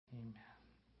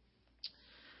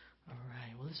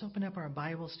well, let's open up our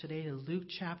Bibles today to Luke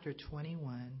chapter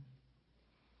 21.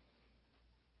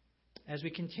 As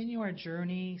we continue our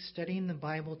journey studying the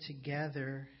Bible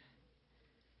together,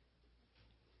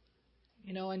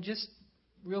 and just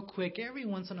real quick, every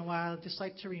once in a while, I'd just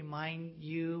like to remind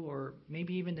you, or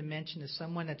maybe even to mention to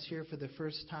someone that's here for the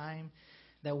first time,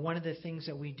 that one of the things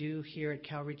that we do here at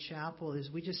Calvary Chapel is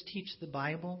we just teach the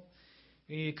Bible.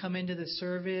 You come into the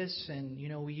service and,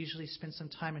 we usually spend some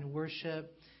time in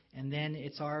worship, and then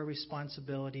it's our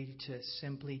responsibility to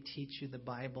simply teach you the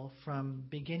Bible from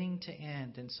beginning to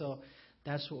end. And so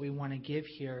that's what we want to give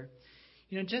here.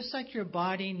 Just like your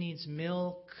body needs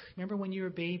milk. Remember when you were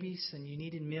babies and you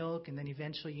needed milk and then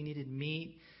eventually you needed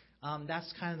meat?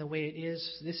 That's kind of the way it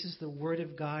is. This is the Word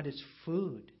of God. It's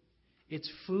food.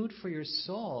 It's food for your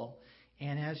soul.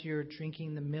 And as you're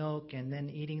drinking the milk and then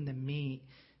eating the meat,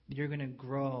 you're going to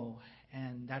grow.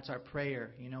 And that's our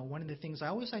prayer. One of the things I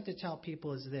always like to tell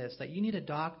people is this, that you need a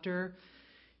doctor,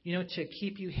 to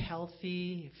keep you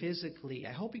healthy physically.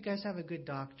 I hope you guys have a good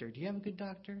doctor. Do you have a good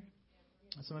doctor?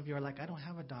 Some of you are like, I don't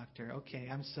have a doctor. Okay,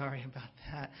 I'm sorry about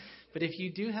that. But if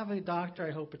you do have a doctor,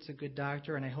 I hope it's a good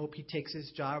doctor, and I hope he takes his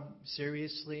job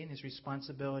seriously and his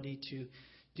responsibility to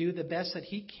do the best that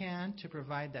he can to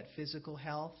provide that physical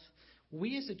health.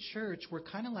 We as a church, we're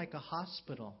kind of like a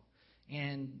hospital,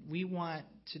 and we want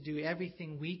to do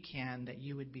everything we can that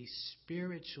you would be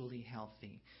spiritually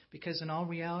healthy. Because in all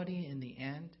reality, in the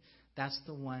end, that's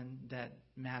the one that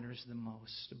matters the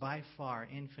most, by far,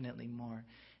 infinitely more.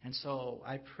 And so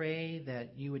I pray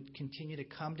that you would continue to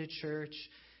come to church,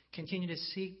 continue to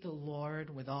seek the Lord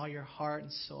with all your heart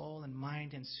and soul and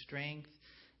mind and strength,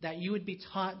 that you would be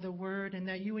taught the Word, and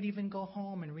that you would even go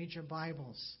home and read your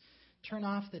Bibles. Turn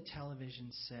off the television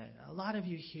set. A lot of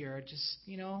you here are just,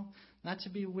 not to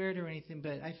be weird or anything,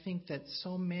 but I think that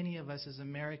so many of us as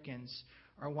Americans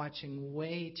are watching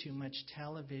way too much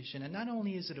television. And not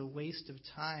only is it a waste of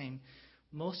time,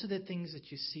 most of the things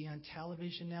that you see on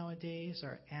television nowadays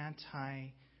are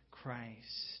anti-Christ,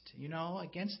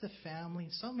 against the family,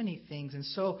 so many things. And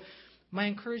so my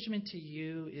encouragement to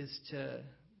you is to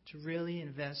really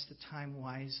invest the time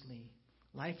wisely.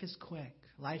 Life is quick.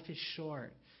 Life is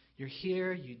short. You're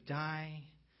here, you die,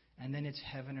 and then it's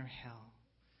heaven or hell.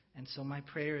 And so my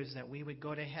prayer is that we would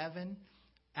go to heaven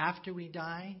after we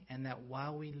die, and that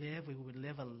while we live, we would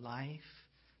live a life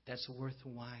that's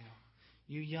worthwhile.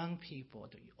 You young people,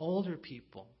 older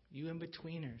people, you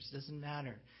in-betweeners, doesn't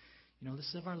matter.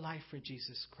 Let's live our life for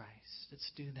Jesus Christ.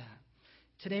 Let's do that.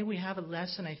 Today we have a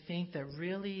lesson, I think, that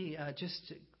really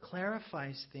just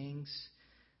clarifies things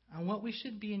on what we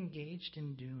should be engaged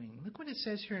in doing. Look what it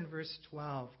says here in verse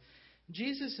 12.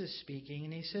 Jesus is speaking,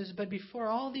 and he says, "But before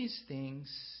all these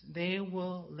things, they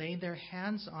will lay their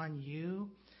hands on you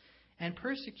and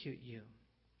persecute you,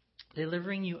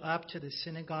 delivering you up to the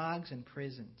synagogues and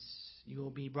prisons. You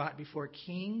will be brought before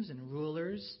kings and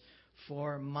rulers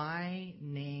for my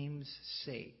name's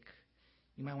sake."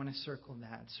 You might want to circle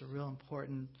that. It's a real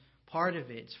important part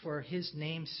of it. It's for his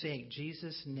name's sake,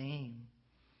 Jesus' name.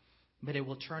 "But it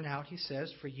will turn out," he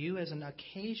says, "for you as an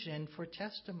occasion for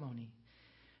testimony.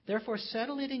 Therefore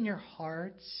settle it in your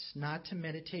hearts not to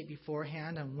meditate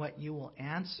beforehand on what you will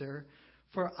answer.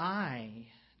 For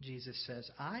Jesus says,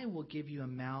 I will give you a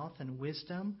mouth and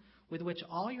wisdom with which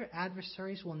all your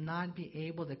adversaries will not be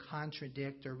able to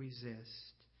contradict or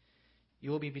resist. You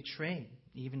will be betrayed,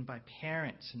 even by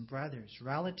parents and brothers,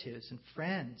 relatives and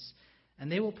friends,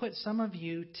 and they will put some of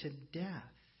you to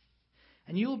death.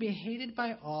 And you will be hated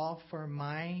by all for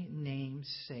my name's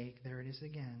sake." There it is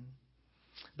again.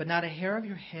 "But not a hair of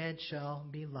your head shall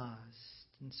be lost.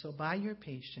 And so by your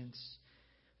patience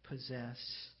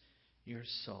possess your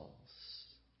souls."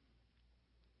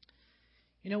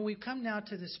 We've come now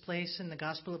to this place in the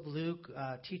Gospel of Luke.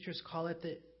 Teachers call it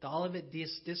the Olivet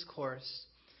Discourse,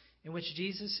 in which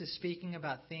Jesus is speaking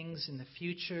about things in the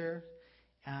future.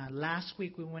 Last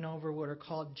week we went over what are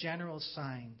called general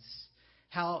signs.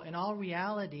 How in all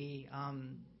reality,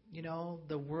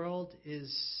 the world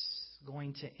is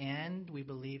going to end. We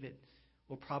believe it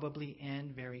will probably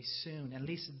end very soon, at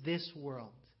least this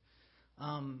world.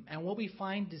 And what we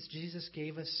find is Jesus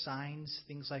gave us signs,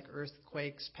 things like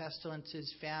earthquakes,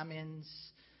 pestilences,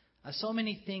 famines, so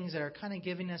many things that are kind of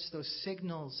giving us those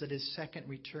signals that his second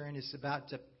return is about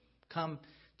to come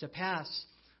to pass.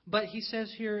 But he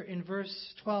says here in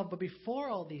verse 12, "But before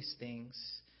all these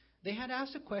things, they had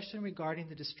asked a question regarding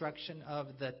the destruction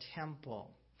of the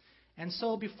temple." And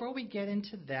so before we get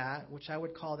into that, which I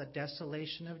would call the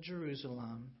desolation of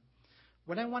Jerusalem,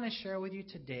 what I want to share with you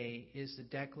today is the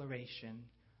declaration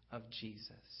of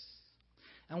Jesus.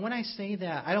 And when I say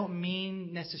that, I don't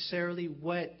mean necessarily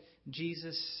what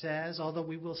Jesus says, although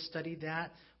we will study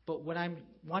that. But what I'm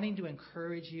wanting to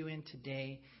encourage you in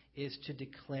today is to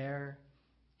declare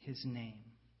his name.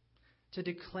 To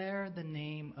declare the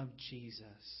name of Jesus.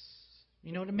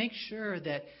 To make sure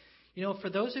that, for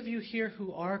those of you here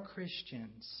who are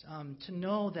Christians, to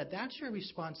know that that's your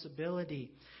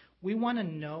responsibility. We want to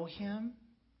know him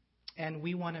and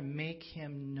we want to make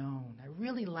him known. I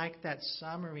really like that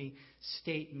summary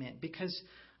statement because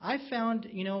I found,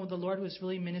 the Lord was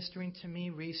really ministering to me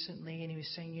recently, and he was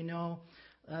saying,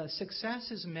 success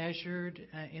is measured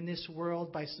in this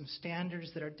world by some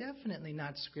standards that are definitely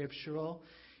not scriptural.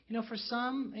 For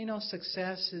some,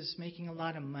 success is making a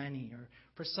lot of money, or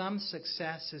for some,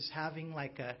 success is having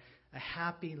like a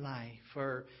happy life,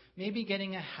 or maybe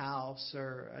getting a house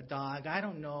or a dog. I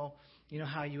don't know,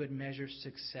 how you would measure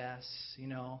success,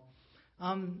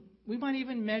 We might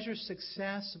even measure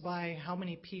success by how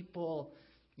many people,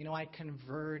 I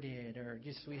converted, or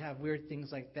just we have weird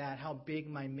things like that, how big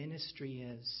my ministry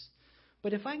is.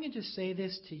 But if I can just say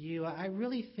this to you, I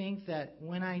really think that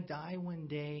when I die one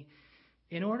day,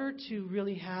 in order to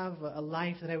really have a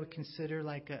life that I would consider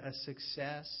like a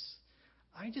success,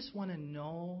 I just want to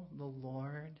know the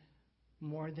Lord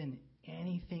more than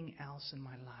anything else in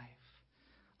my life.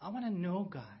 I want to know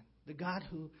God, the God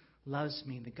who loves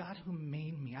me, the God who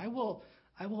made me. I will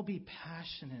be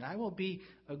passionate. I will be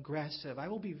aggressive. I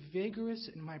will be vigorous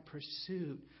in my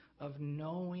pursuit of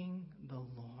knowing the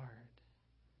Lord.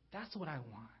 That's what I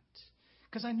want.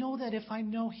 Because I know that if I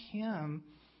know him,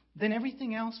 then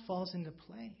everything else falls into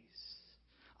place.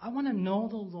 I want to know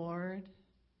the Lord.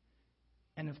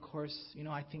 And of course,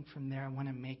 I think from there I want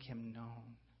to make him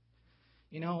known.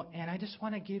 And I just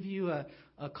want to give you a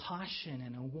caution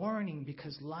and a warning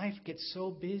because life gets so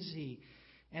busy.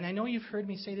 And I know you've heard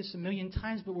me say this a million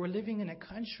times, but we're living in a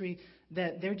country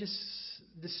that they're just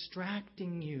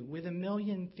distracting you with a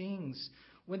million things.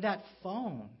 With that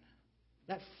phone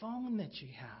that you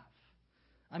have.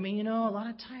 I mean, a lot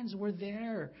of times we're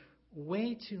there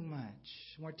way too much.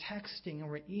 We're texting and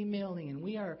we're emailing and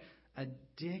we are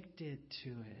addicted to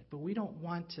it. But we don't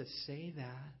want to say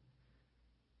that.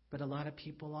 But a lot of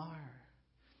people are.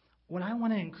 What I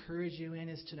want to encourage you in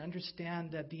is to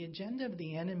understand that the agenda of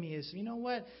the enemy is,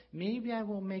 maybe I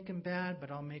won't make him bad,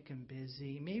 but I'll make him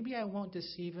busy. Maybe I won't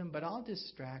deceive him, but I'll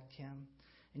distract him.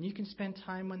 And you can spend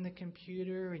time on the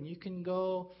computer and you can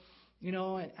go,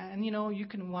 you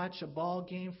can watch a ball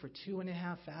game for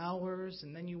 2.5 hours,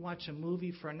 and then you watch a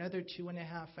movie for another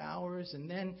 2.5 hours, and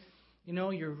then,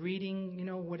 you're reading,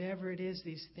 whatever it is,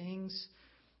 these things.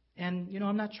 And,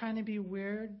 I'm not trying to be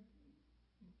weird,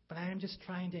 but I am just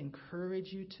trying to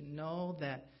encourage you to know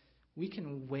that we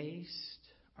can waste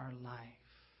our life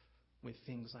with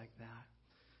things like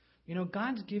that.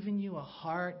 God's given you a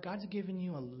heart. God's given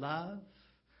you a love.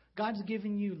 God's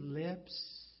given you lips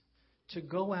to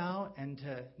go out and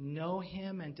to know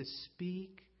him and to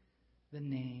speak the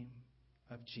name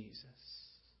of Jesus.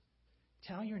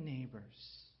 Tell your neighbors.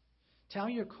 Tell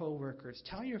your coworkers.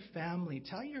 Tell your family.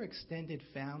 Tell your extended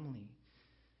family.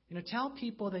 Tell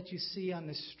people that you see on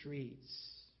the streets.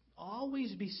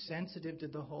 Always be sensitive to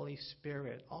the Holy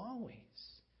Spirit. Always.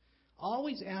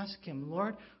 Always ask him,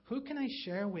 Lord, who can I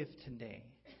share with today?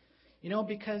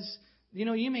 Because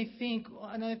you may think,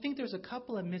 and I think there's a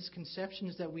couple of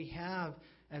misconceptions that we have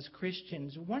as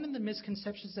Christians. One of the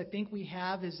misconceptions I think we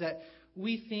have is that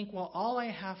we think, well, all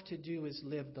I have to do is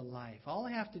live the life. All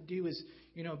I have to do is,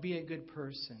 be a good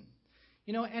person.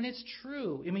 And it's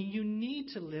true. I mean, you need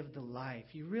to live the life.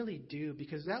 You really do,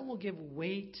 because that will give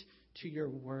weight to your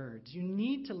words. You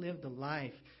need to live the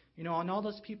life. And all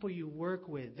those people you work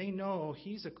with, they know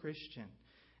he's a Christian.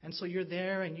 And so you're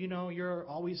there and you're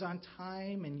always on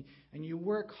time and you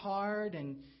work hard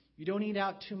and you don't eat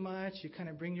out too much. You kind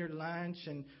of bring your lunch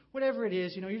and whatever it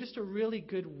is, you're just a really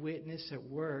good witness at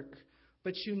work.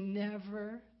 But you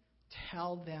never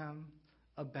tell them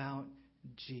about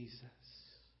Jesus.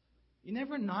 You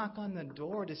never knock on the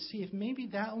door to see if maybe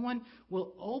that one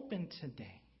will open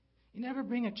today. You never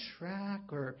bring a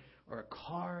tract or a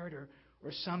card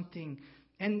or something.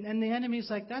 And the enemy's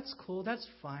like, that's cool, that's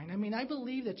fine. I mean, I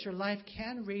believe that your life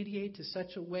can radiate to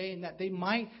such a way and that they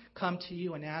might come to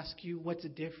you and ask you what's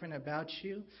different about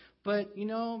you. But,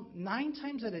 9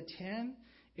 times out of 10,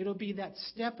 it'll be that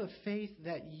step of faith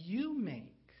that you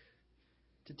make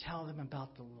to tell them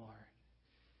about the Lord.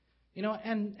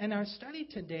 And our study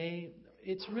today,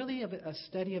 it's really a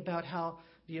study about how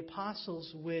the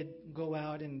apostles would go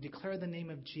out and declare the name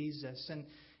of Jesus.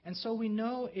 And so we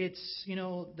know it's,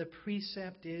 the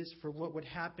precept is for what would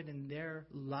happen in their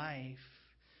life.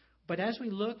 But as we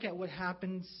look at what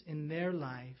happens in their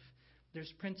life,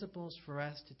 there's principles for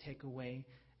us to take away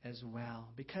as well,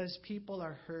 because people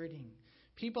are hurting.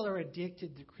 People are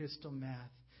addicted to crystal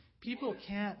meth. People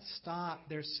can't stop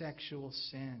their sexual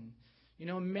sin.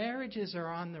 Marriages are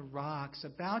on the rocks,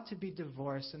 about to be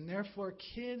divorced, and therefore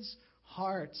kids'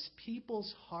 hearts,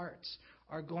 people's hearts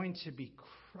are going to be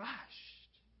crushed.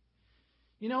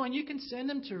 And you can send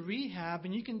them to rehab,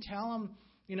 and you can tell them,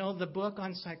 the book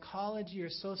on psychology or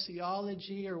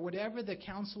sociology or whatever the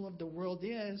counsel of the world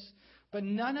is, but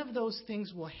none of those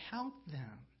things will help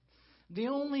them. The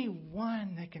only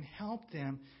one that can help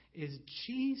them is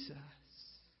Jesus.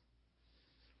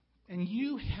 And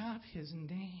you have his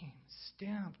name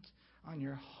stamped on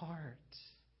your heart.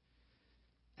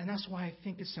 And that's why I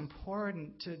think it's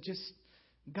important to just,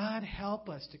 God help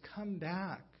us to come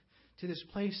back to this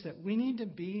place that we need to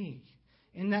be,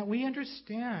 and that we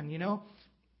understand,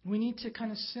 we need to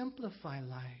kind of simplify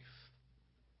life.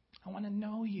 I want to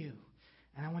know you,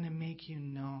 and I want to make you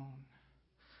known.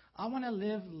 I want to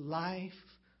live life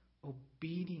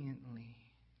obediently,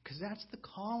 because that's the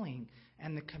calling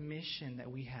and the commission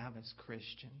that we have as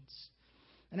Christians.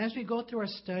 And as we go through our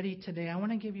study today, I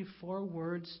want to give you 4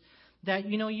 words that,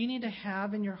 you need to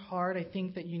have in your heart, I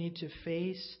think that you need to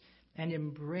face and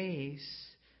embrace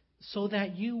so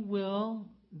that you will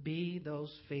be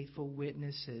those faithful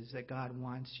witnesses that God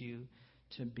wants you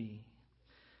to be.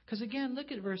 Because again,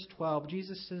 look at verse 12.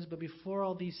 Jesus says, but before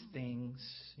all these things,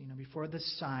 before the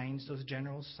signs, those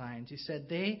general signs, he said,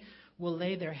 they will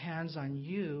lay their hands on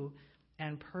you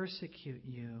and persecute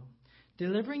you,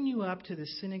 delivering you up to the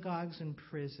synagogues and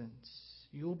prisons.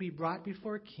 You will be brought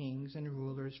before kings and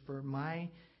rulers for my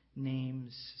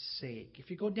name's sake. If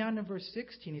you go down to verse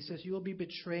 16, he says, you will be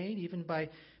betrayed even by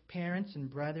parents and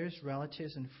brothers,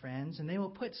 relatives and friends, and they will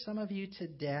put some of you to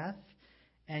death,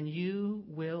 and you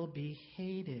will be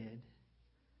hated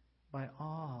by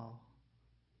all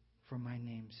for my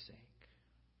name's sake.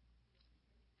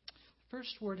 The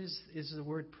first word is the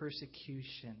word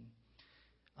persecution.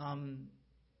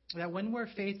 That when we're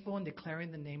faithful in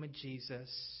declaring the name of Jesus,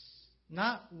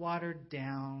 not watered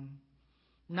down,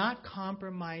 not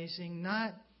compromising,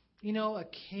 not,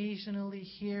 occasionally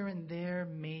here and there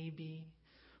maybe,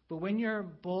 but when you're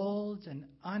bold and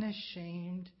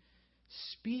unashamed,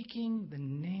 speaking the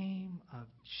name of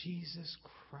Jesus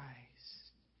Christ,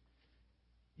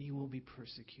 you will be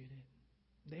persecuted.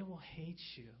 They will hate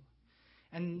you.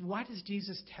 And why does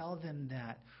Jesus tell them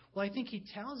that? Well, I think he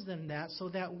tells them that so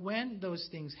that when those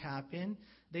things happen,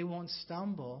 they won't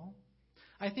stumble.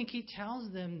 I think he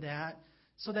tells them that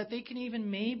so that they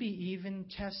can maybe even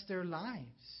test their lives.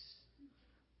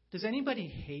 Does anybody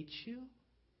hate you?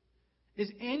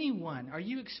 Are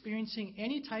you experiencing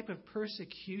any type of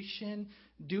persecution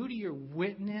due to your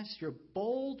witness, your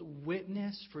bold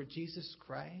witness for Jesus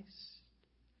Christ?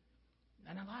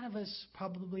 And a lot of us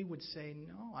probably would say,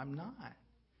 no, I'm not.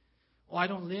 Oh, I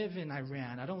don't live in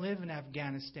Iran. I don't live in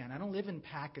Afghanistan. I don't live in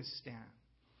Pakistan.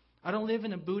 I don't live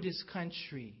in a Buddhist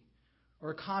country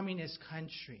or a communist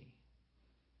country.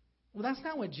 Well, that's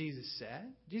not what Jesus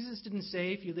said. Jesus didn't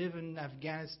say if you live in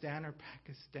Afghanistan or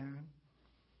Pakistan.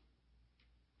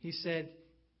 He said,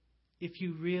 if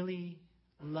you really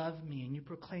love me and you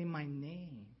proclaim my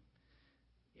name,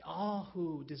 all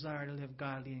who desire to live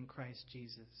godly in Christ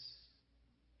Jesus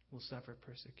will suffer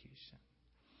persecution.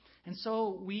 And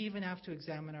so we even have to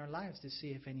examine our lives to see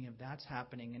if any of that's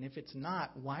happening. And if it's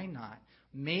not, why not?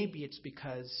 Maybe it's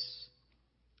because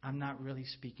I'm not really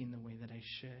speaking the way that I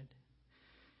should.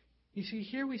 You see,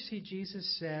 here we see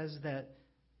Jesus says that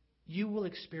you will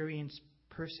experience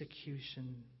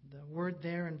persecution. The word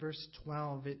there in verse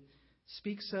 12, it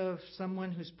speaks of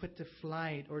someone who's put to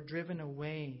flight or driven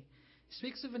away. It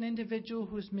speaks of an individual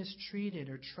who's mistreated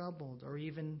or troubled or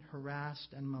even harassed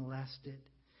and molested.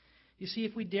 You see,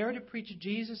 if we dare to preach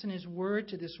Jesus and his word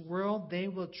to this world, they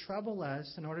will trouble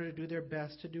us in order to do their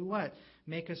best to do what?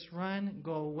 Make us run,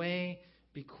 go away,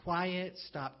 be quiet,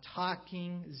 stop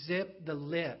talking, zip the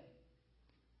lip.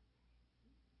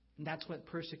 And that's what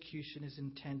persecution is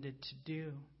intended to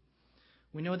do.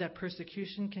 We know that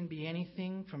persecution can be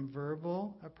anything from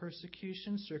verbal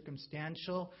persecution,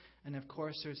 circumstantial, and of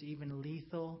course there's even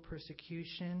lethal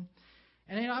persecution.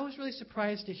 And I was really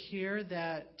surprised to hear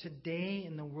that today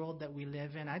in the world that we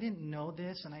live in, I didn't know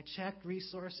this, and I checked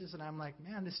resources, and I'm like,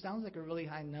 man, this sounds like a really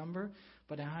high number,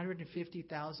 but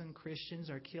 150,000 Christians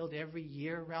are killed every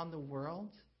year around the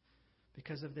world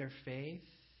because of their faith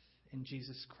in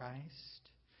Jesus Christ.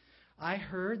 I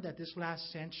heard that this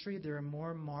last century there are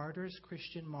more martyrs,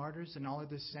 Christian martyrs, than all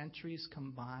of the centuries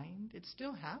combined. It's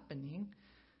still happening,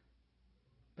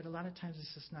 but a lot of times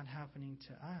it's just not happening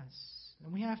to us.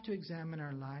 And we have to examine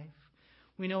our life.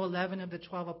 We know 11 of the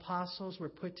 12 apostles were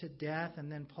put to death,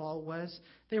 and then Paul was.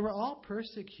 They were all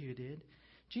persecuted.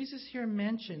 Jesus here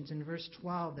mentions in verse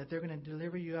 12 that they're going to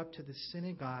deliver you up to the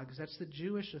synagogues, that's the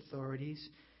Jewish authorities,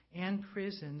 and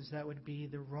prisons, that would be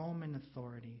the Roman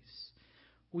authorities.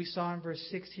 We saw in verse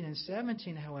 16 and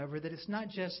 17, however, that it's not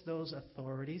just those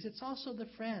authorities, it's also the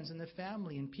friends and the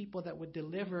family and people that would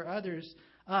deliver others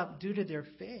up due to their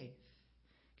faith.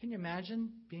 Can you imagine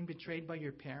being betrayed by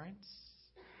your parents?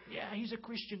 Yeah, he's a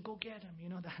Christian, go get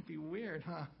him. That'd be weird,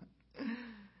 huh?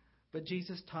 But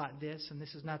Jesus taught this, and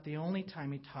this is not the only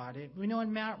time he taught it. We know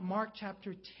in Mark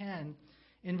chapter 10,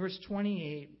 in verse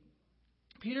 28,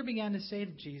 Peter began to say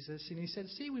to Jesus, and he said,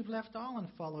 "See, we've left all and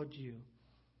followed you."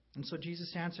 And so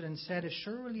Jesus answered and said,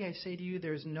 "Assuredly I say to you,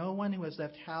 there is no one who has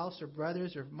left house or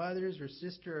brothers or mothers or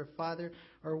sister or father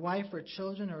or wife or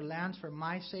children or lands for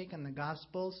my sake and the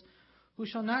gospel's, who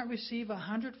shall not receive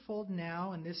 100-fold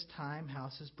now in this time,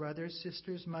 houses, brothers,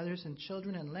 sisters, mothers, and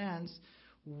children and lands,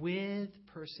 with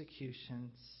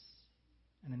persecutions,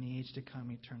 and in the age to come,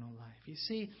 eternal life." You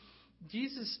see,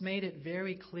 Jesus made it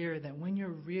very clear that when you're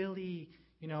really,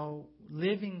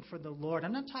 living for the Lord,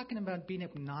 I'm not talking about being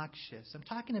obnoxious. I'm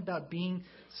talking about being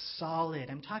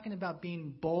solid. I'm talking about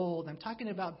being bold. I'm talking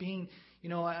about being,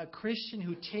 a Christian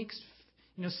who takes,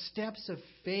 steps of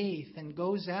faith and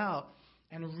goes out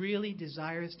and really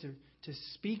desires to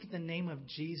speak the name of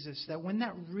Jesus. That when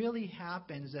that really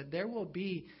happens, that there will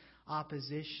be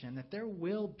opposition, that there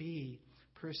will be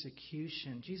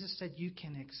persecution. Jesus said you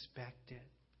can expect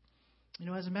it.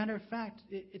 As a matter of fact,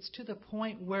 it's to the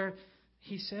point where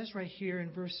he says right here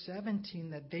in verse 17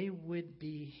 that they would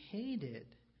be hated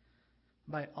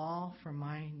by all for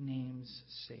my name's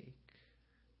sake.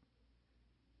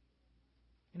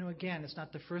 Again, it's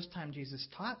not the first time Jesus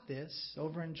taught this.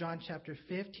 Over in John chapter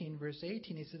 15, verse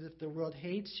 18, he says, "If the world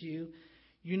hates you,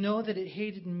 you know that it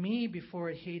hated me before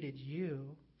it hated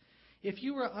you. If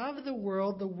you were of the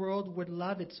world would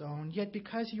love its own. Yet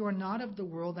because you are not of the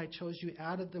world, I chose you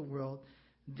out of the world.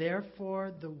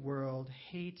 Therefore the world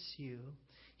hates you."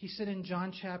 He said in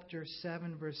John chapter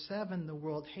 7, verse 7, "The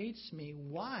world hates me."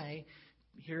 Why?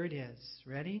 Here it is.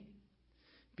 Ready?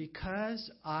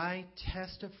 "Because I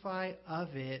testify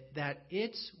of it that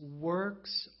its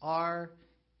works are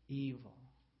evil."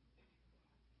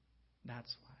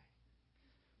 That's why.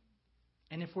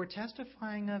 And if we're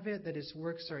testifying of it, that its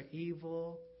works are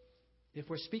evil, if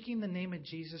we're speaking the name of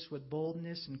Jesus with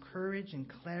boldness and courage and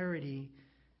clarity,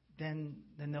 then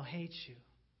they'll hate you.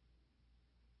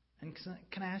 And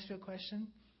can I ask you a question?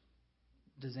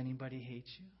 Does anybody hate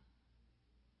you?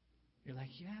 You're like,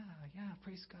 yeah,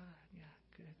 praise God. Yeah,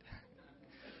 good.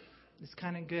 It's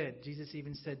kind of good. Jesus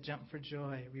even said, jump for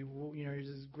joy. There's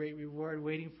this great reward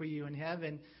waiting for you in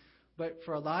heaven. But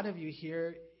for a lot of you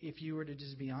here, if you were to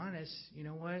just be honest, you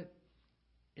know what?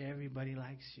 Everybody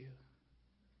likes you.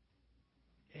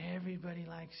 Everybody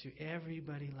likes you.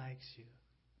 Everybody likes you.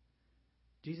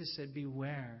 Jesus said,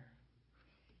 beware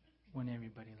when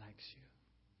everybody likes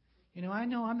you. I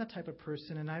know I'm the type of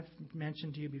person, and I've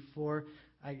mentioned to you before,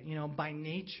 by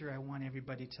nature I want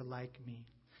everybody to like me.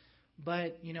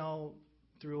 But,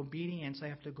 through obedience, I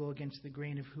have to go against the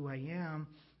grain of who I am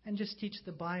and just teach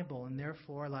the Bible. And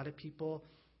therefore, a lot of people,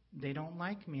 they don't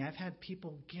like me. I've had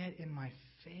people get in my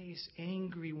face,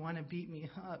 angry, want to beat me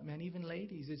up, man. Even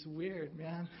ladies. It's weird,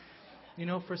 man.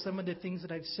 For some of the things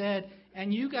that I've said.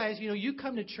 And you guys, you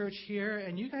come to church here,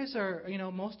 and you guys are,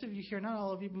 most of you here, not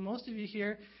all of you, but most of you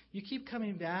here, you keep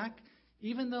coming back,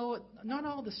 even though not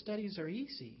all the studies are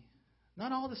easy.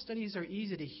 Not all the studies are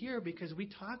easy to hear because we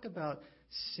talk about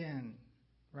sin,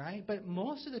 right? But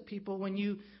most of the people,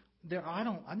 they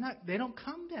don't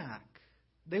come back.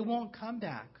 They won't come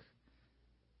back.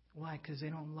 Why? Because they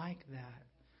don't like that.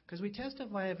 Because we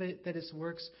testify of it that its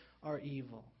works are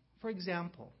evil. For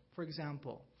example,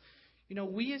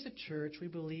 we as a church, we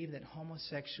believe that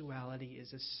homosexuality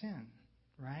is a sin,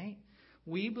 right?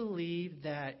 We believe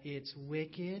that it's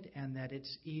wicked and that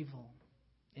it's evil.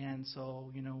 And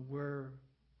so, we're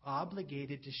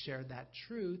obligated to share that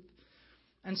truth.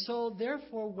 And so,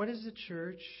 therefore, what is the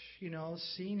church,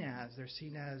 seen as? They're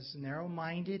seen as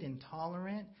narrow-minded,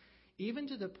 intolerant, even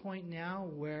to the point now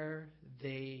where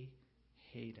they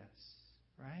hate us,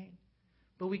 right?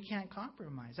 But we can't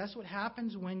compromise. That's what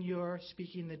happens when you're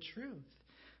speaking the truth.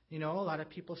 A lot of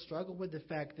people struggle with the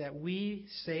fact that we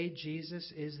say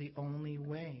Jesus is the only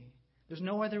way. There's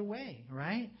no other way,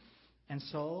 right? And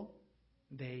so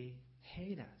they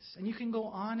hate us. And you can go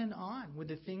on with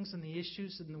the things and the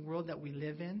issues in the world that we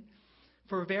live in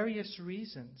for various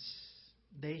reasons.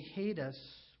 They hate us.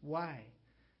 Why?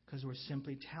 Because we're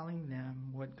simply telling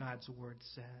them what God's Word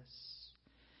says.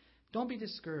 don't be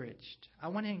discouraged. I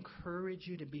want to encourage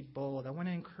you to be bold. I want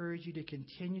to encourage you to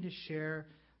continue to share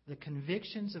the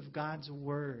convictions of God's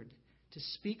Word, to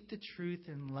speak the truth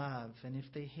in love. And if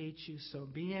they hate you, so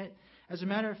be it. As a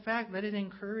matter of fact, let it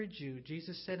encourage you.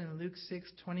 Jesus said in Luke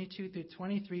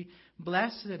 6:22-23,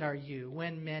 "Blessed are you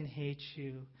when men hate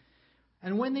you.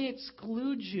 And when they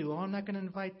exclude you," I'm not going to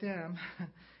invite them,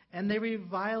 "and they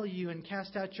revile you and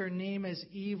cast out your name as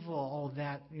evil," all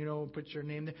that, put your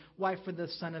name there. "Why, for the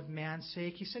Son of Man's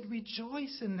sake," he said,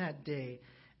 "rejoice in that day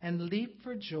and leap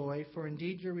for joy, for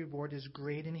indeed your reward is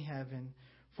great in heaven.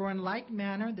 For in like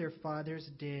manner their fathers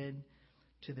did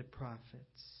to the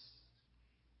prophets."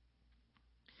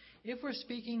 If we're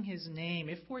speaking His name,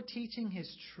 if we're teaching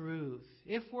His truth,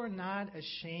 if we're not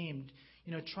ashamed,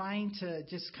 trying to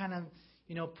just kind of,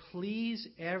 please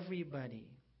everybody,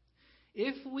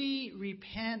 if we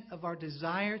repent of our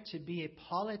desire to be a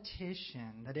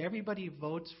politician that everybody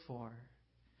votes for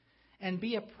and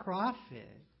be a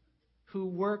prophet who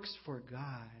works for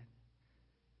God,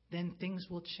 then things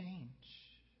will change.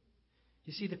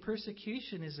 You see, the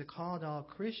persecution is a call to all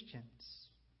Christians.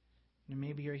 And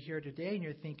maybe you're here today and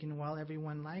you're thinking, well,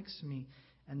 everyone likes me,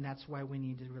 and that's why we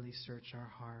need to really search our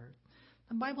heart.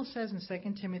 The Bible says in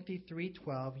 2 Timothy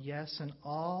 3:12, "Yes, and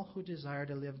all who desire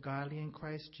to live godly in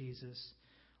Christ Jesus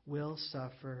will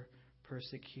suffer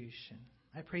persecution."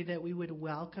 I pray that we would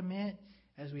welcome it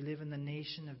as we live in the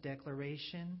nation of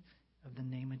declaration of the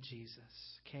name of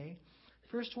Jesus. Okay?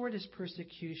 First word is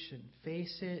persecution.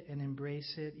 Face it and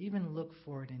embrace it. Even look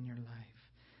for it in your life.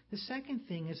 The second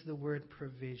thing is the word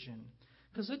provision.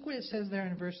 Because look what it says there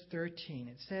in verse 13.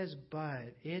 It says,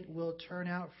 "But it will turn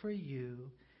out for you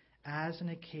as an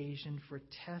occasion for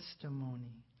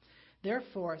testimony.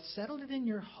 Therefore, settle it in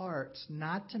your hearts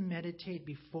not to meditate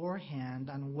beforehand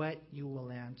on what you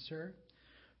will answer.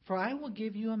 For I will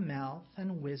give you a mouth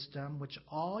and wisdom which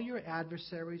all your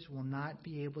adversaries will not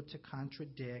be able to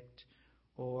contradict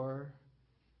or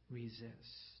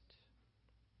resist."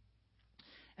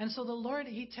 And so the Lord,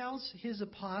 He tells His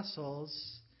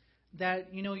apostles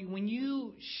that, when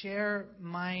you share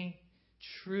my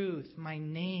truth, my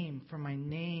name, for my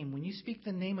name, when you speak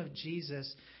the name of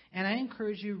Jesus, and I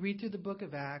encourage you, read through the book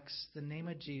of Acts, the name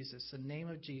of Jesus, the name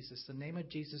of Jesus, the name of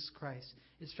Jesus Christ.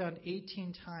 It's found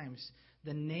 18 times,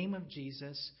 the name of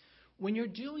Jesus. When you're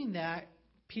doing that,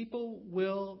 people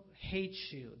will hate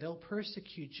you. They'll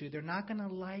persecute you. They're not going to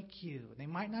like you. They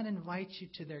might not invite you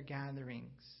to their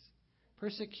gatherings.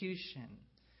 Persecution.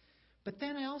 But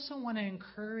then I also want to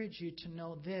encourage you to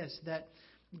know this, that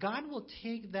God will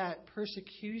take that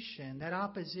persecution, that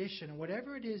opposition,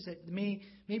 whatever it is that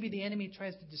maybe the enemy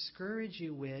tries to discourage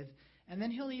you with, and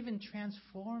then He'll even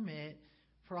transform it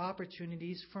for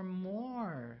opportunities for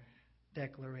more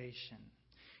declaration.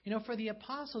 For the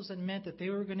apostles, it meant that they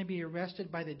were going to be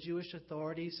arrested by the Jewish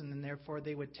authorities, and then therefore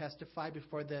they would testify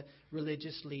before the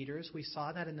religious leaders. We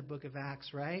saw that in the book of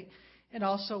Acts, right? And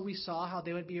also we saw how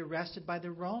they would be arrested by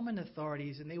the Roman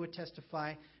authorities, and they would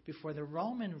testify before the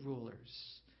Roman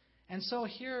rulers. And so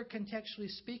here, contextually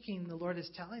speaking, the Lord is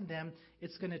telling them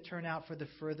it's going to turn out for the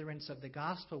furtherance of the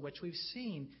gospel, which we've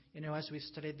seen, as we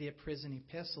studied the prison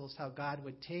epistles, how God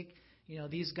would take,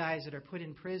 these guys that are put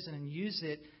in prison and use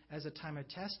it as a time of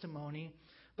testimony.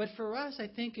 But for us, I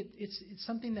think it's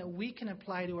something that we can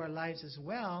apply to our lives as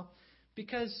well,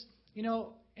 because, in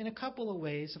a couple of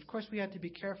ways, of course we have to be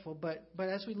careful, but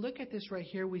as we look at this right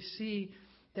here, we see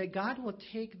that God will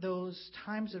take those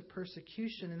times of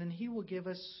persecution and then He will give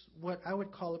us what I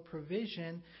would call a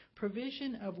provision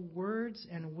of words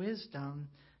and wisdom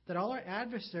that all our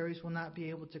adversaries will not be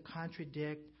able to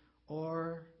contradict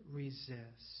or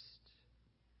resist.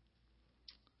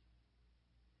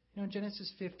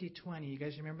 Genesis 50:20, you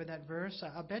guys remember that verse?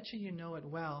 I'll bet you know it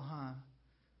well, huh?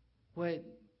 What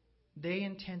they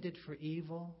intended for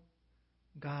evil,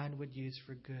 God would use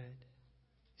for good.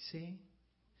 See?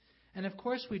 And of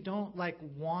course we don't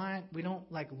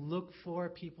look for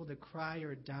people to cry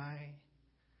or die.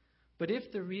 But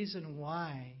if the reason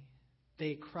why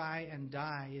they cry and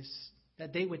die is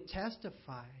that they would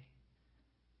testify,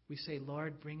 we say,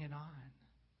 Lord, bring it on.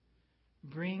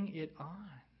 Bring it on.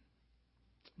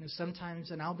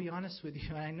 Sometimes, and I'll be honest with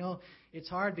you, I know it's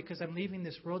hard because I'm leaving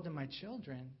this world to my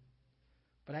children.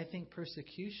 But I think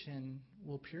persecution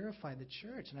will purify the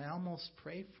church. And I almost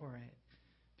pray for it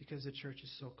because the church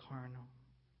is so carnal.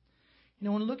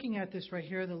 When looking at this right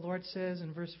here, the Lord says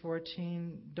in verse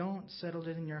 14, "Don't settle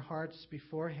it in your hearts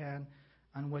beforehand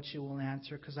on what you will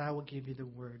answer, because I will give you the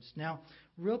words." Now,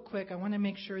 real quick, I want to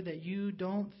make sure that you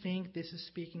don't think this is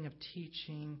speaking of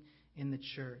teaching in the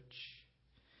church.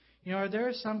 There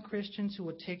are some Christians who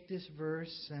will take this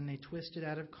verse and they twist it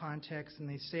out of context and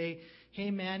they say,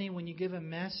 hey, Manny, when you give a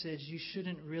message, you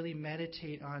shouldn't really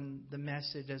meditate on the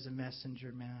message as a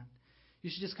messenger, man.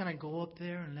 You should just kind of go up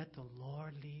there and let the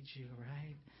Lord lead you,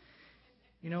 right?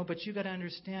 But you got to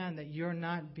understand that you're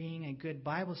not being a good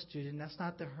Bible student. That's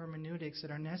not the hermeneutics that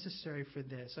are necessary for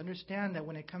this. Understand that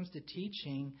when it comes to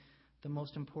teaching, the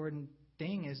most important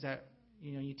thing is that,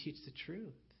 you teach the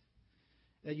truth.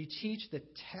 That you teach the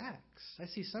text. I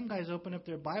see some guys open up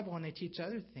their Bible and they teach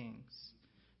other things.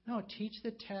 No, teach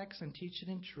the text and teach it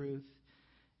in truth.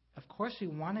 Of course, we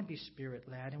want to be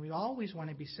Spirit-led, and we always want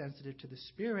to be sensitive to the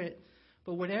Spirit.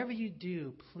 But whatever you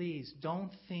do, please don't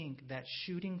think that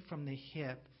shooting from the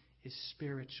hip is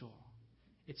spiritual.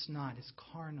 It's not. It's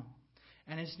carnal.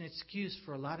 And it's an excuse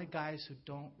for a lot of guys who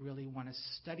don't really want to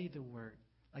study the Word.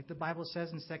 Like the Bible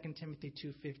says in 2 Timothy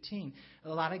 2:15,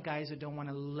 a lot of guys that don't want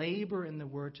to labor in the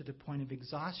Word to the point of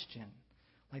exhaustion,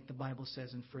 like the Bible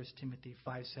says in 1 Timothy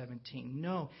 5:17.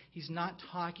 No, he's not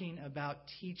talking about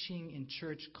teaching in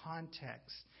church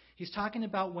context. He's talking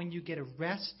about when you get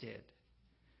arrested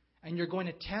and you're going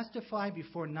to testify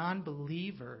before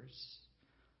non-believers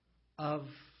of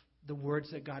the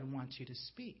words that God wants you to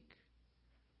speak.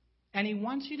 And He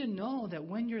wants you to know that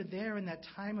when you're there in that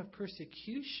time of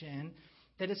persecution,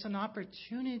 that it's an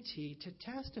opportunity to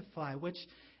testify, which,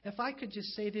 if I could just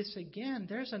say this again,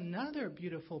 there's another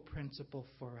beautiful principle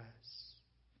for us.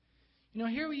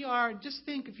 Here we are. Just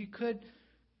think, if you could,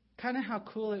 kind of how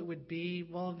cool it would be.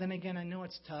 Well, then again, I know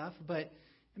it's tough, but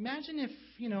imagine if,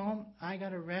 I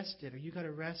got arrested or you got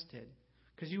arrested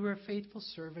because you were a faithful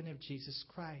servant of Jesus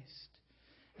Christ.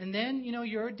 And then,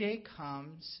 your day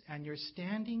comes and you're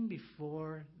standing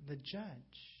before the judge.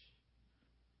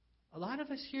 A lot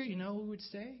of us here, we would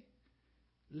say,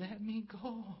 let me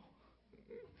go.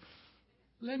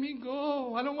 Let me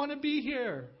go. I don't want to be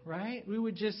here, right? We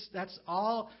would just,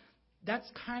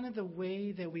 that's kind of the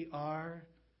way that we are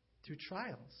through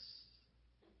trials.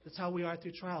 That's how we are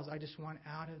through trials. I just want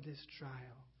out of this trial.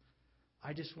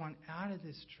 I just want out of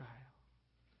this trial.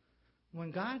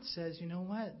 When God says, you know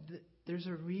what? There's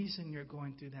a reason you're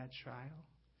going through that trial.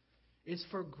 It's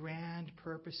for grand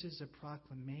purposes of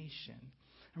proclamation.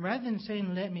 And rather than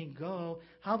saying, let me go,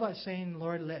 how about saying,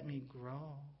 Lord, let me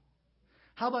grow?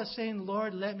 How about saying,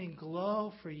 Lord, let me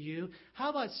glow for you?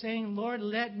 How about saying, Lord,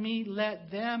 let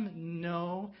them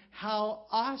know how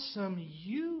awesome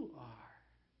you are?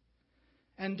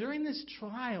 And during this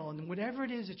trial, and whatever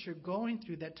it is that you're going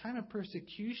through, that time of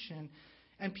persecution,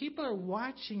 and people are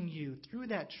watching you through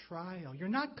that trial, you're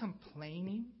not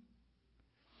complaining.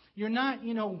 You're not,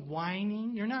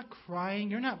 whining. You're not crying.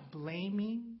 You're not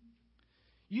blaming.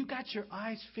 You got your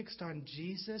eyes fixed on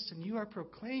Jesus, and you are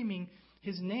proclaiming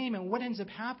His name. And what ends up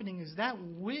happening is that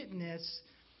witness,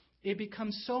 it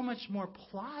becomes so much more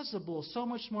plausible, so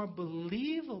much more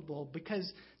believable, because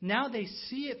now they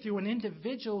see it through an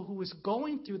individual who is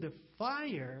going through the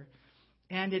fire,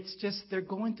 and it's just they're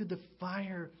going through the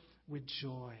fire with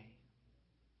joy.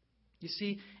 You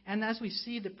see, and as we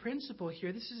see the principle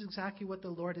here, this is exactly what the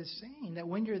Lord is saying, that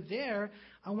when you're there,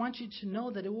 I want you to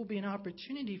know that it will be an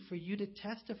opportunity for you to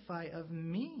testify of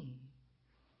me.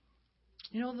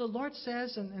 The Lord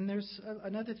says, and there's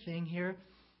another thing here,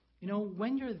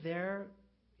 when you're there,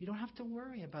 you don't have to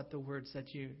worry about the words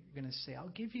that you're going to say. I'll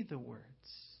give you the words.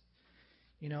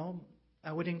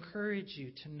 I would encourage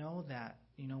you to know that,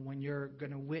 when you're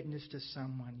going to witness to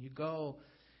someone, you go,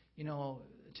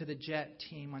 to the Jet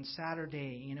team on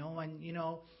Saturday,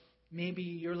 and, maybe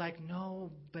you're like,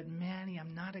 no, but Manny,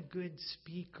 I'm not a good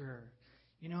speaker.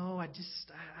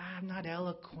 I'm not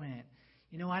eloquent.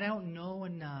 I don't know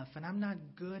enough, and I'm not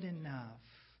good enough.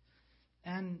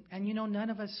 And none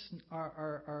of us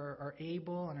are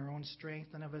able on our own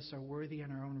strength. None of us are worthy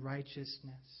on our own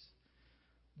righteousness.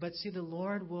 But see, the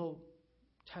Lord will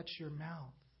touch your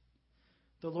mouth.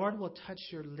 The Lord will touch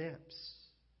your lips.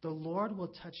 The Lord will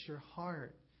touch your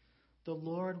heart. The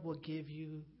Lord will give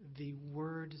you the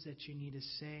words that you need to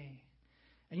say.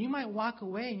 And you might walk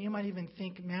away and you might even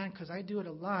think, man, because I do it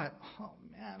a lot. Oh,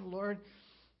 man, Lord,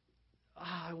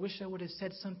 I wish I would have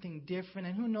said something different.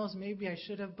 And who knows, maybe I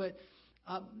should have. But,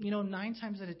 9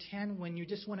 times out of 10, when you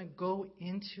just want to go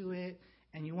into it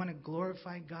and you want to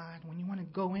glorify God, when you want to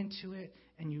go into it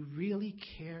and you really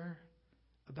care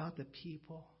about the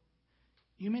people,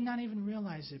 you may not even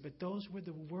realize it, but those were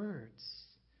the words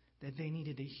that they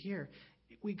needed to hear.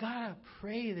 We got to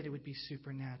pray that it would be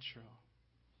supernatural.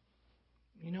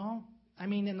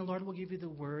 And the Lord will give you the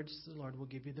words, the Lord will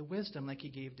give you the wisdom like He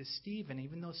gave to Stephen,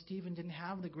 even though Stephen didn't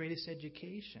have the greatest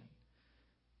education.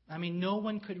 I mean, no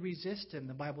one could resist him,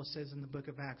 the Bible says in the book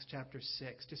of Acts chapter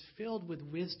 6, just filled with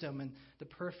wisdom and the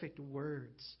perfect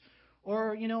words.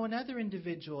 Or, another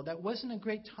individual that wasn't a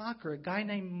great talker, a guy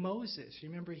named Moses. You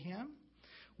remember him?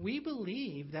 We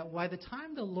believe that by the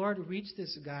time the Lord reached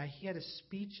this guy, he had a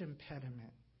speech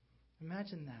impediment.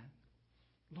 Imagine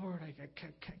that. Lord, I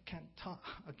can't talk,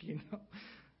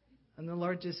 And the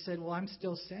Lord just said, well, I'm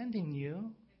still sending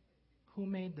you. Who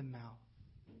made the mouth?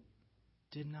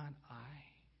 Did not I?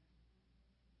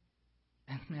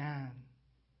 And man,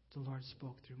 the Lord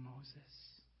spoke through Moses.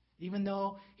 Even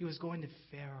though he was going to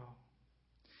Pharaoh.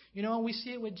 We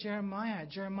see it with Jeremiah.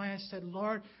 Jeremiah said,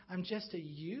 Lord, I'm just a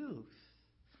youth.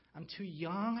 I'm too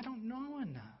young. I don't know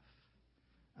enough.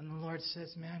 And the Lord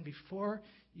says, man, before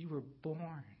you were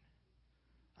born,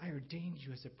 I ordained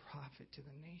you as a prophet to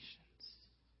the nations.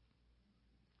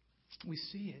 We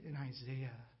see it in Isaiah.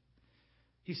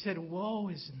 He said, woe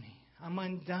is me. I'm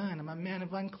undone. I'm a man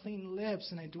of unclean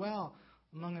lips, and I dwell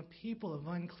among a people of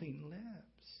unclean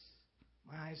lips.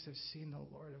 My eyes have seen the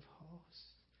Lord of hosts.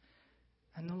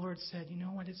 And the Lord said, you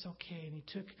know what, it's okay. And he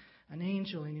took an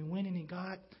angel and he went and he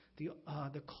got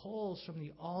the coals from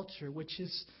the altar, which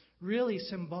is really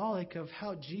symbolic of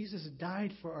how Jesus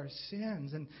died for our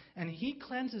sins. And he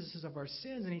cleanses us of our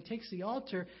sins. And he takes the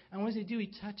altar, and what does he do?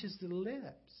 He touches the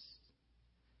lips.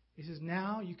 He says,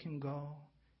 now you can go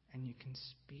and you can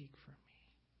speak for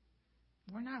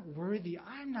me. We're not worthy.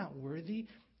 I'm not worthy.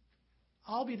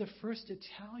 I'll be the first to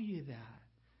tell you that.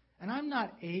 And I'm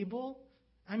not able.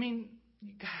 I mean,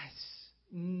 you guys,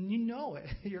 you know it.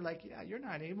 You're like, yeah, you're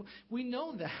not able. We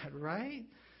know that, right?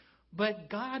 But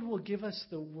God will give us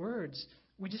the words.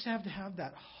 We just have to have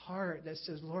that heart that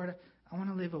says, Lord, I want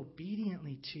to live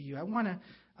obediently to you. I want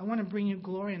to bring you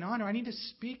glory and honor. I need to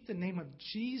speak the name of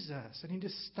Jesus. I need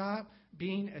to stop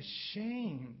being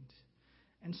ashamed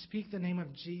and speak the name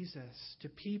of Jesus to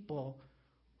people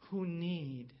who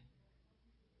need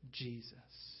Jesus.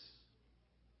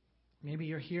 Maybe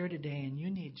you're here today and you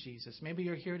need Jesus. Maybe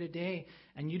you're here today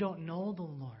and you don't know the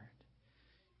Lord.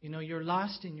 You're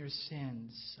lost in your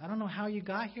sins. I don't know how you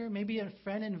got here. Maybe a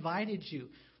friend invited you.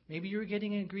 Maybe you were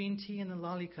getting a green tea and a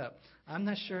lollipop. I'm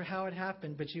not sure how it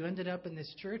happened, but you ended up in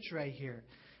this church right here.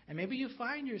 And maybe you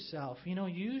find yourself,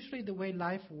 usually the way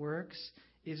life works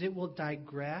is it will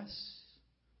digress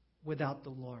without the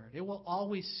Lord. It will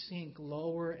always sink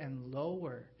lower and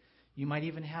lower. You might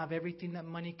even have everything that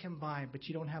money can buy, but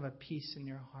you don't have a peace in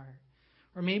your heart.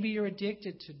 Or maybe you're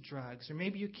addicted to drugs. Or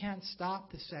maybe you can't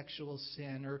stop the sexual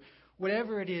sin. Or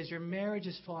whatever it is, your marriage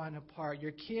is falling apart.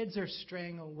 Your kids are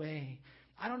straying away.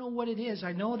 I don't know what it is.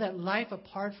 I know that life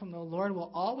apart from the Lord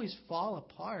will always fall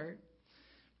apart.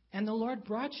 And the Lord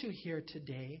brought you here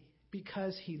today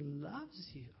because He loves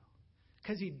you.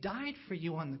 Because He died for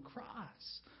you on the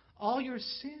cross. All your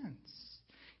sins.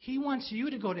 He wants you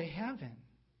to go to heaven.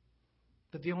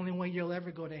 But the only way you'll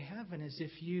ever go to heaven is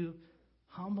if you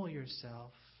humble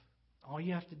yourself. All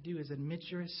you have to do is admit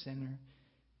you're a sinner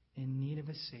in need of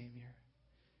a Savior.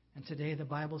 And today the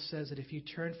Bible says that if you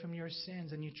turn from your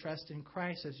sins and you trust in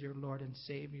Christ as your Lord and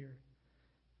Savior,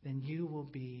 then you will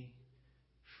be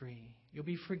free. You'll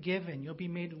be forgiven. You'll be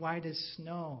made white as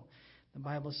snow. The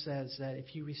Bible says that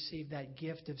if you receive that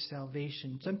gift of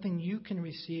salvation, something you can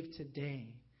receive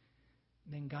today,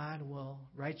 then God will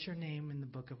write your name in the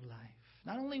book of life.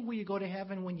 Not only will you go to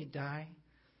heaven when you die,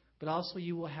 but also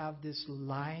you will have this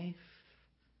life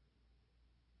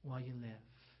while you live.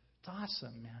 It's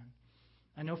awesome, man.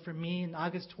 I know for me, on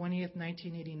August 20th,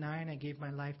 1989, I gave my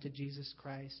life to Jesus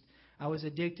Christ. I was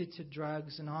addicted to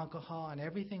drugs and alcohol and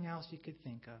everything else you could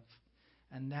think of.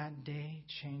 And that day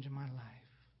changed my life.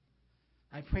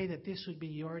 I pray that this would be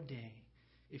your day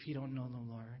if you don't know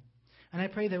the Lord. And I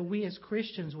pray that we as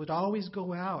Christians would always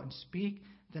go out and speak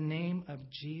the name of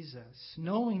Jesus,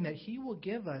 knowing that He will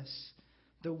give us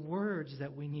the words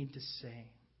that we need to say.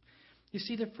 You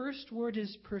see, the first word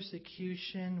is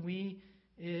persecution. We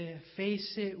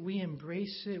face it. We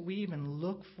embrace it. We even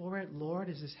look for it. Lord,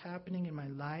 is this happening in my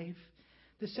life?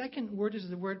 The second word is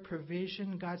the word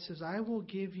provision. God says, I will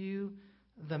give you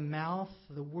the mouth,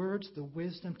 the words, the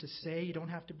wisdom to say. You don't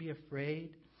have to be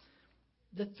afraid.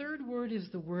 The third word is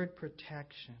the word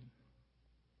protection.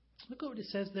 Look what it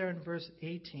says there in verse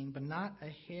 18. But not a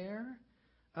hair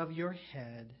of your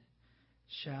head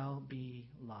shall be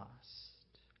lost.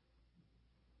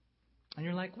 And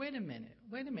you're like, wait a minute.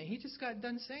 He just got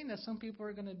done saying that some people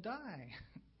are going to die.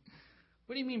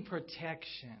 What do you mean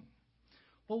protection?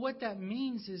 Well, what that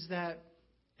means is that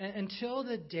until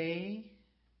the day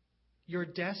you're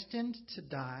destined to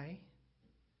die,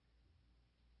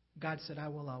 God said, I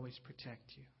will always protect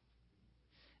you.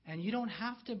 And you don't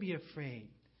have to be afraid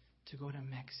to go to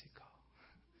Mexico.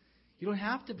 You don't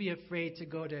have to be afraid to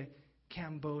go to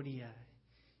Cambodia.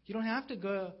 You don't have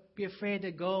to be afraid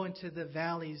to go into the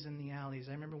valleys and the alleys.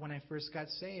 I remember when I first got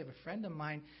saved, a friend of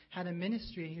mine had a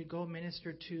ministry. He would go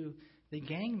minister to the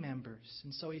gang members.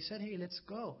 And so he said, hey, let's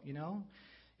go,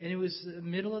 And it was the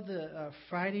middle of the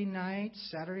Friday nights,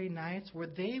 Saturday nights, where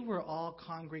they were all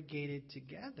congregated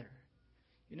together.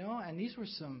 And these were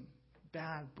some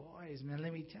bad boys, man,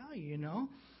 let me tell you,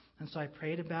 And so I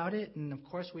prayed about it. And, of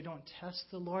course, we don't test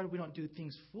the Lord. We don't do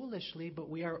things foolishly, but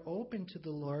we are open to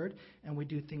the Lord, and we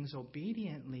do things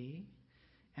obediently.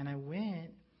 And I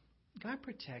went. God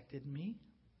protected me,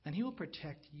 and He will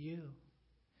protect you.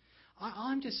 All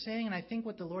I'm just saying, and I think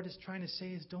what the Lord is trying to say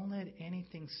is don't let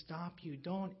anything stop you.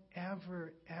 Don't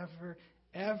ever, ever,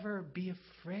 ever be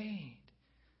afraid.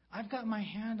 I've got my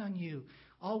hand on you.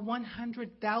 All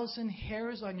 100,000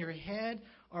 hairs on your head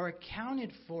are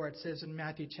accounted for, it says in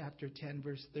Matthew chapter 10,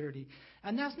 verse 30.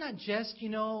 And that's not just,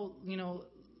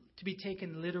 to be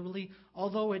taken literally.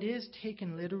 Although it is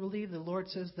taken literally, the Lord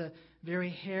says the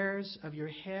very hairs of your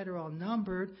head are all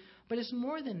numbered. But it's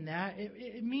more than that.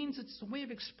 It means it's a way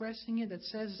of expressing it that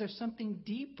says there's something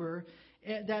deeper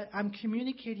that I'm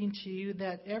communicating to you,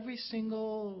 that every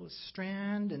single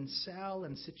strand and cell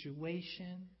and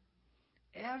situation,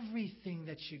 everything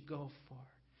that you go for,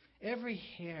 every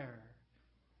hair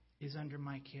is under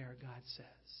my care, God says.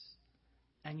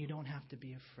 And you don't have to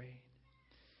be afraid.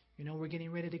 We're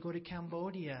getting ready to go to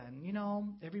Cambodia,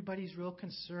 and, everybody's real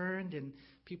concerned, and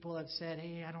people have said,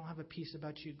 hey, I don't have a peace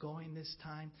about you going this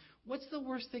time. What's the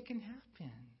worst that can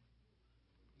happen?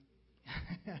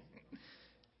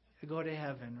 Go to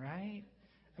heaven, right?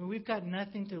 I mean, we've got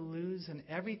nothing to lose and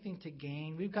everything to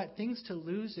gain. We've got things to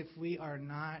lose if we are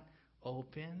not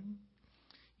open.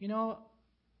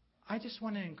 I just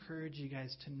want to encourage you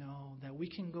guys to know that we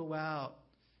can go out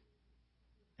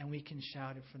and we can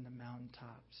shout it from the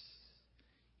mountaintops.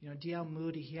 D.L.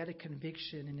 Moody, he had a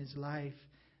conviction in his life.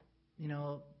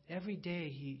 Every day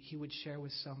he would share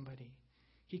with somebody.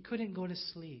 He couldn't go to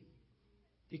sleep.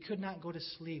 He could not go to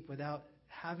sleep without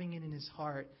having it in his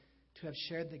heart to have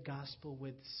shared the gospel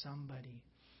with somebody.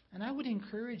 And I would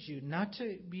encourage you not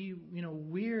to be,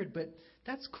 weird, but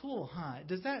that's cool, huh?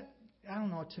 Does that, I don't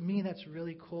know, to me that's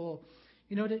really cool.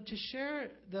 To share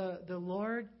the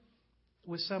Lord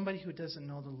with somebody who doesn't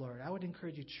know the Lord. I would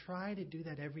encourage you, try to do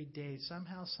that every day,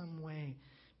 somehow, some way.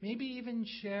 Maybe even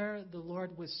share the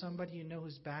Lord with somebody you know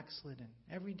who's backslidden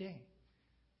every day.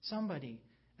 Somebody.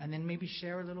 And then maybe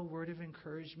share a little word of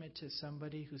encouragement to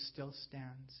somebody who still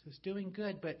stands, who's doing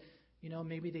good, but,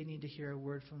 maybe they need to hear a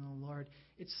word from the Lord.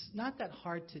 It's not that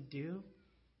hard to do.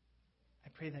 I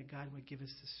pray that God would give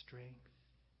us the strength.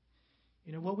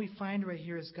 What we find right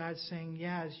here is God saying,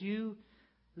 as you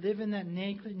live in that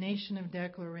nation of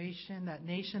declaration, that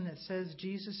nation that says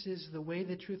Jesus is the way,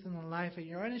 the truth, and the life, and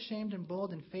you're unashamed and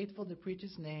bold and faithful to preach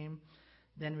His name,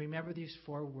 then remember these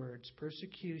 4 words: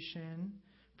 persecution,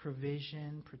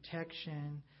 provision,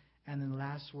 protection, and then the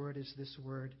last word is this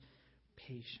word,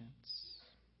 patience.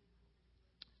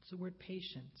 It's the word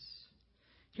patience.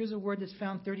 Here's a word that's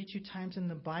found 32 times in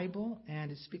the Bible,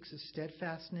 and it speaks of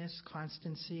steadfastness,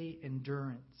 constancy,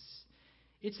 endurance.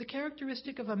 It's the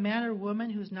characteristic of a man or woman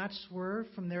who's not swerved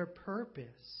from their purpose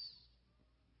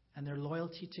and their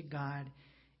loyalty to God,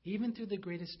 even through the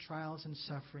greatest trials and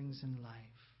sufferings in life.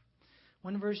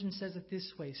 One version says it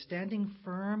this way: standing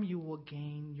firm, you will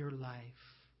gain your life.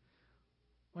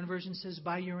 One version says,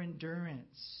 by your endurance,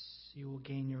 you will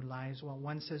gain your lives. While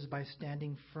one says, by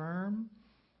standing firm,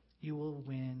 you will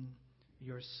win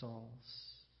your souls.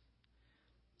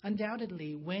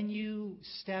 Undoubtedly, when you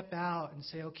step out and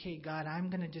say, okay, God, I'm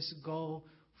going to just go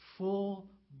full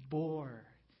bore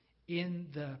in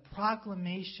the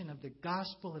proclamation of the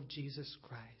gospel of Jesus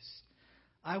Christ,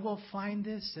 I will find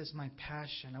this as my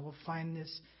passion. I will find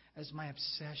this as my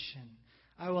obsession.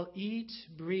 I will eat,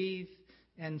 breathe,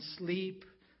 and sleep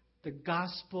the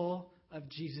gospel of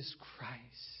Jesus Christ.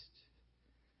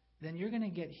 Then you're going to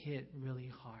get hit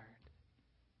really hard.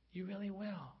 You really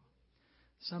will.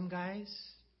 Some guys,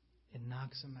 it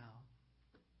knocks them out.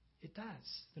 It does.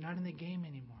 They're not in the game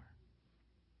anymore.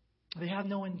 They have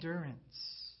no endurance.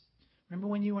 Remember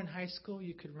when you were in high school,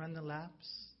 you could run the laps?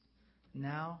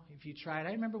 Now, if you tried,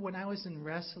 I remember when I was in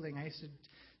wrestling, I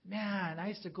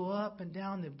used to go up and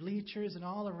down the bleachers and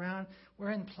all around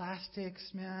wearing plastics,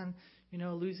 man,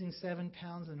 losing 7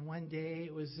 pounds in one day.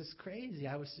 It was just crazy.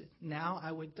 I would die.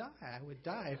 I would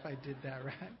die if I did that,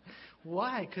 right?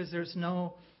 Why? Because there's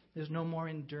no more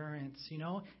endurance,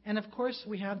 And of course,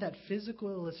 we have that physical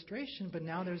illustration, but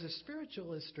now there's a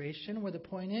spiritual illustration where the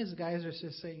point is, guys are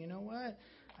just saying, you know what?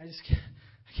 I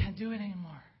can't do it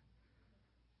anymore.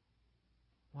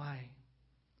 Why?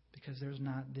 Because there's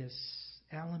not this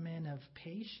element of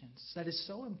patience that is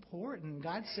so important.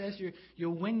 God says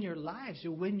you'll win your lives.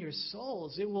 You'll win your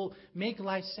souls. It will make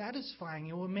life satisfying.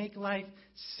 It will make life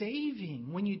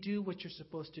saving when you do what you're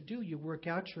supposed to do. You work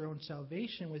out your own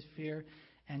salvation with fear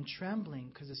and trembling,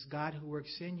 because it's God who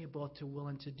works in you both to will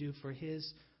and to do for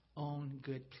His own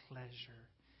good pleasure.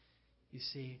 You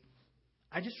see,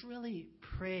 I just really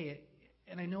pray,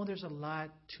 and I know there's a lot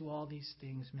to all these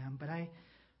things, man, but I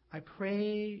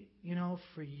pray,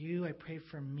 for you. I pray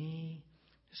for me.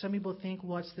 Some people think,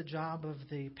 well, it's the job of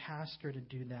the pastor to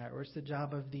do that, or it's the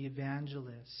job of the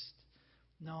evangelist.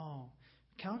 No.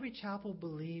 Calvary Chapel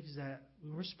believes that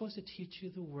we're supposed to teach you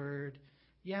the Word.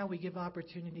 Yeah, we give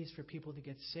opportunities for people to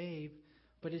get saved,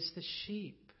 but it's the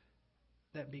sheep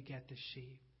that beget the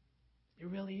sheep. It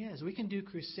really is. We can do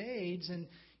crusades, and,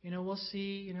 we'll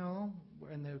see,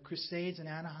 in the crusades in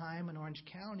Anaheim and Orange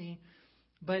County.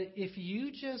 But if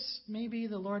you just, maybe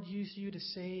the Lord used you to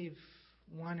save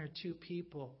one or two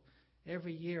people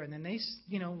every year, and then they,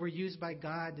 were used by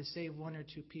God to save one or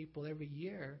two people every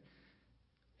year,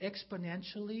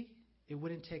 exponentially, it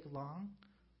wouldn't take long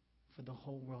for the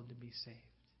whole world to be saved.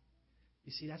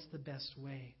 You see, that's the best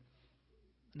way.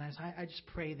 And I just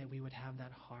pray that we would have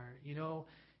that heart.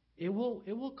 It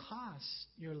will cost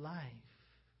your life,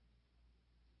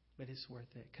 but it's worth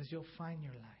it, because you'll find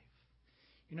your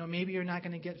life. Maybe you're not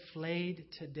going to get flayed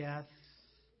to death.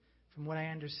 From what I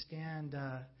understand,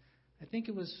 I think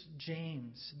it was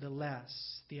James the Less,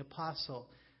 the apostle.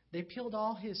 They peeled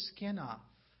all his skin off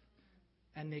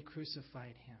and they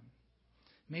crucified him.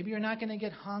 Maybe you're not going to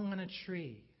get hung on a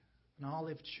tree, an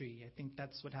olive tree. I think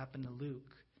that's what happened to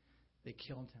Luke. They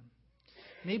killed him.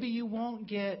 Maybe you won't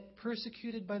get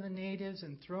persecuted by the natives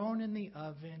and thrown in the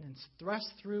oven and thrust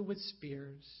through with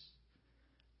spears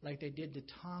like they did to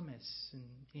Thomas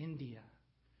in India.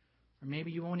 Or maybe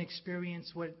you won't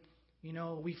experience what,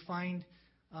 we find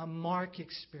Mark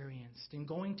experienced in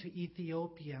going to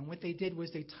Ethiopia. And what they did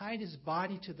was they tied his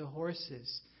body to the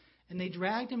horses and they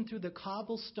dragged him through the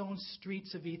cobblestone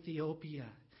streets of Ethiopia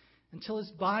until his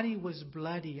body was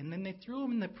bloody. And then they threw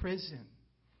him in the prison.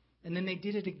 And then they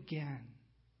did it again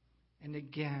and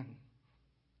again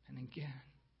and again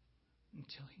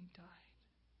until he died.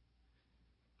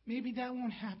 Maybe that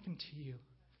won't happen to you.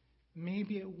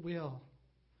 Maybe it will.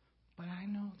 But I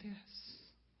know this,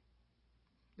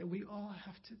 that we all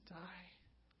have to die.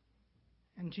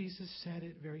 And Jesus said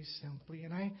it very simply.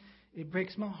 And it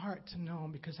breaks my heart to know,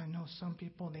 because I know some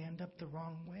people, they end up the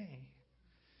wrong way.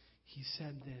 He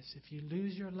said this: if you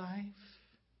lose your life,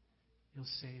 you'll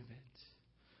save it.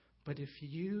 But if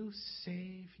you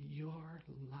save your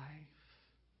life,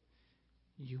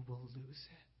 you will lose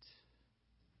it.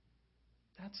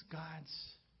 That's God's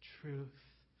truth.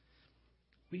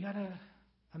 We got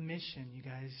a mission, you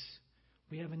guys.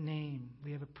 We have a name.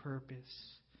 We have a purpose.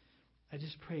 I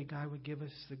just pray God would give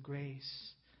us the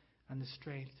grace and the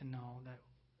strength to know that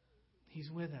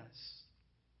He's with us.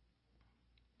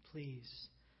 Please,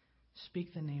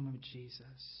 speak the name of Jesus.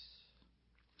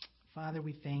 Father,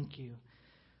 we thank you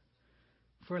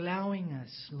for allowing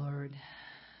us, Lord,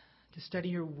 to study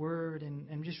your word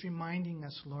and just reminding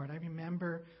us, Lord. I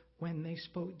remember when they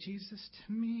spoke Jesus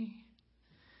to me,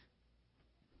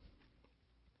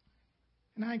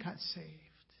 and I got saved.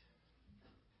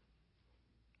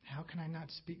 How can I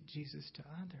not speak Jesus to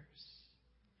others?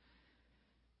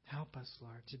 Help us,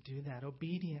 Lord, to do that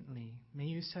obediently. May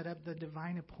you set up the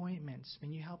divine appointments. May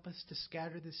you help us to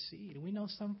scatter the seed. We know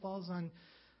some falls on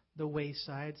the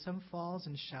wayside, some falls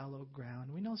in shallow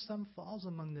ground. We know some falls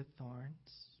among the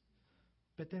thorns.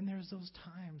 But then there's those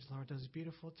times, Lord, those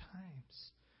beautiful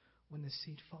times when the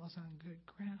seed falls on good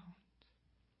ground.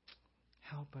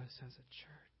 Help us as a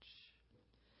church.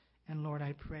 And Lord,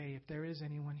 I pray if there is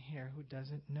anyone here who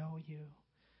doesn't know you,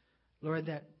 Lord,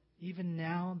 that even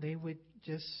now they would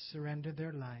just surrender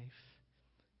their life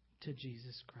to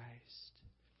Jesus Christ.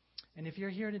 And if you're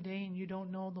here today and you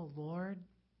don't know the Lord,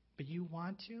 but you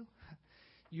want to,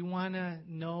 you want to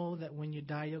know that when you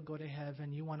die you'll go to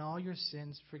heaven, you want all your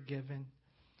sins forgiven,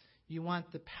 you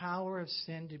want the power of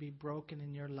sin to be broken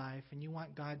in your life, and you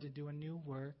want God to do a new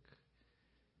work.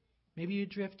 Maybe you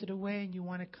drifted away and you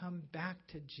want to come back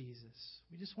to Jesus.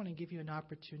 We just want to give you an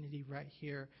opportunity right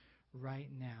here, right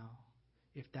now,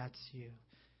 if that's you.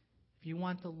 If you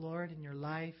want the Lord in your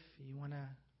life, you want to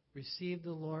receive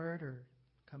the Lord or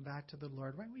come back to the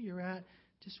Lord, right where you're at,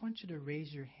 just want you to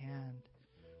raise your hand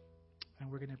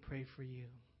and we're going to pray for you.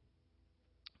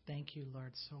 Thank you,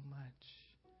 Lord, so much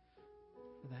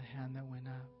for that hand that went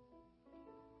up.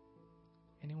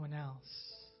 Anyone else?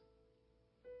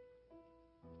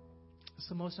 It's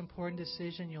the most important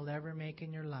decision you'll ever make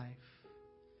in your life.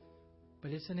 But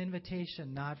it's an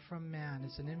invitation not from man.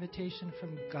 It's an invitation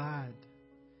from God.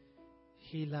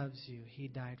 He loves you. He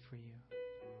died for you.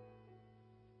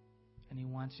 And He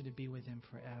wants you to be with Him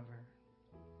forever.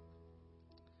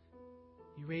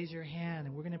 You raise your hand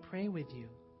and we're going to pray with you.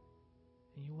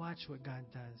 And you watch what God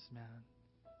does, man.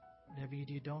 Whatever you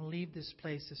do, don't leave this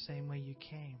place the same way you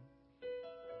came.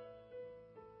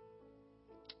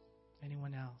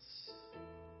 Anyone else?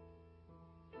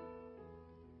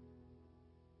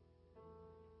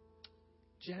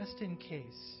 Just in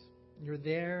case you're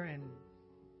there and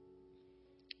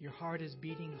your heart is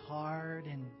beating hard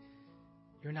and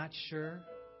you're not sure.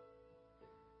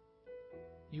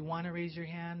 You want to raise your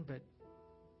hand, but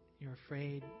you're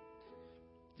afraid.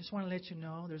 Just want to let you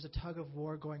know there's a tug of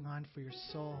war going on for your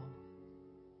soul.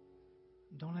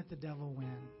 Don't let the devil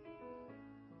win.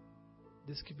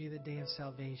 This could be the day of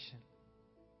salvation.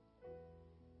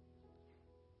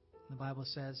 The Bible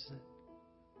says that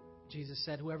Jesus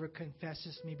said, whoever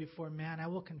confesses me before man, I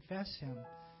will confess him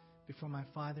before my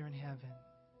Father in heaven.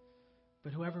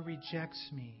 But whoever rejects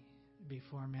me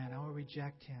before man, I will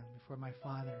reject him before my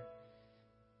Father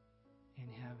in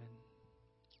heaven.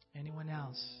 Anyone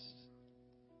else?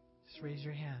 Just raise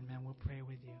your hand, man. We'll pray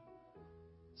with you.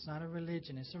 It's not a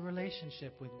religion. It's a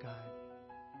relationship with God.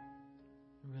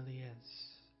 It really is.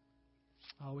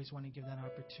 I always want to give that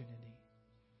opportunity.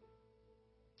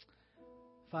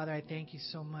 Father, I thank you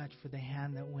so much for the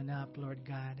hand that went up, Lord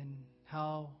God, and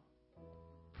how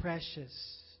precious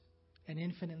and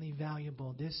infinitely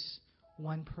valuable this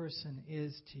one person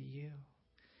is to you.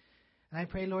 And I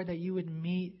pray, Lord, that you would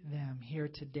meet them here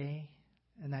today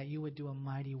and that you would do a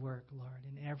mighty work, Lord,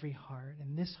 in every heart,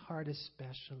 and this heart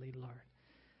especially, Lord.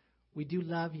 We do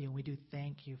love you and we do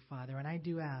thank you, Father, and I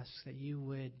do ask that you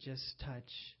would just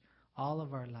touch all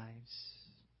of our lives.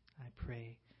 I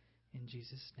pray in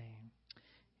Jesus' name.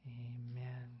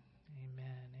 Amen.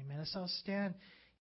 Amen. Amen. Let's all stand.